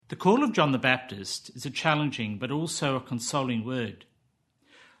The call of John the Baptist is a challenging but also a consoling word.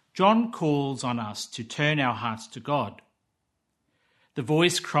 John calls on us to turn our hearts to God. The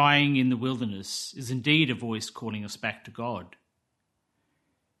voice crying in the wilderness is indeed a voice calling us back to God.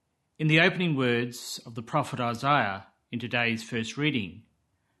 In the opening words of the prophet Isaiah in today's first reading,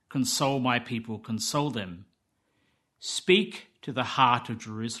 "Console my people, console them," speak to the heart of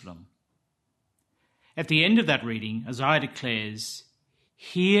Jerusalem. At the end of that reading, Isaiah declares,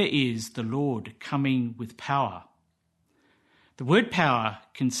 "Here is the Lord coming with power." The word power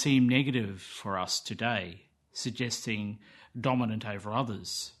can seem negative for us today, suggesting dominant over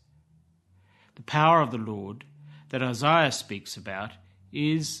others. The power of the Lord that Isaiah speaks about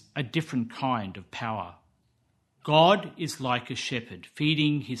is a different kind of power. God is like a shepherd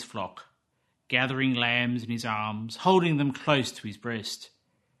feeding his flock, gathering lambs in his arms, holding them close to his breast,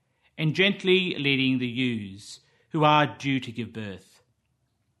 and gently leading the ewes who are due to give birth.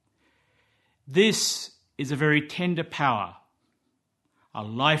 This is a very tender power, a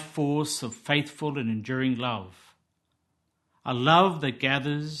life force of faithful and enduring love, a love that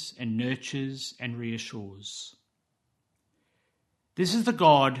gathers and nurtures and reassures. This is the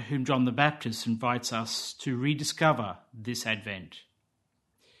God whom John the Baptist invites us to rediscover this Advent.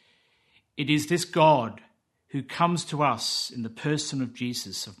 It is this God who comes to us in the person of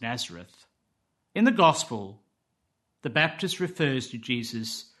Jesus of Nazareth. In the Gospel, the Baptist refers to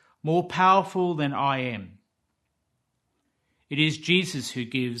Jesus more powerful than I am. It is Jesus who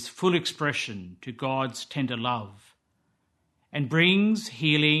gives full expression to God's tender love and brings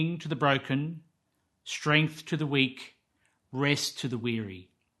healing to the broken, strength to the weak, rest to the weary.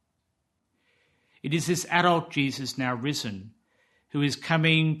 It is this adult Jesus now risen who is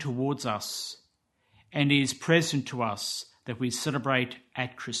coming towards us and is present to us that we celebrate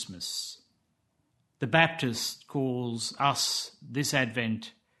at Christmas. The Baptist calls us this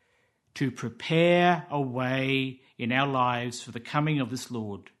Advent to prepare a way in our lives for the coming of this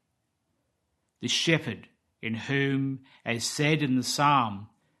Lord, the shepherd in whom, as said in the psalm,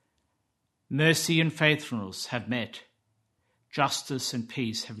 mercy and faithfulness have met, justice and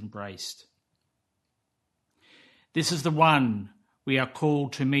peace have embraced. This is the one we are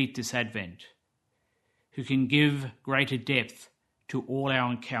called to meet this Advent, who can give greater depth to all our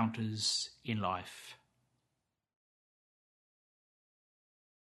encounters in life.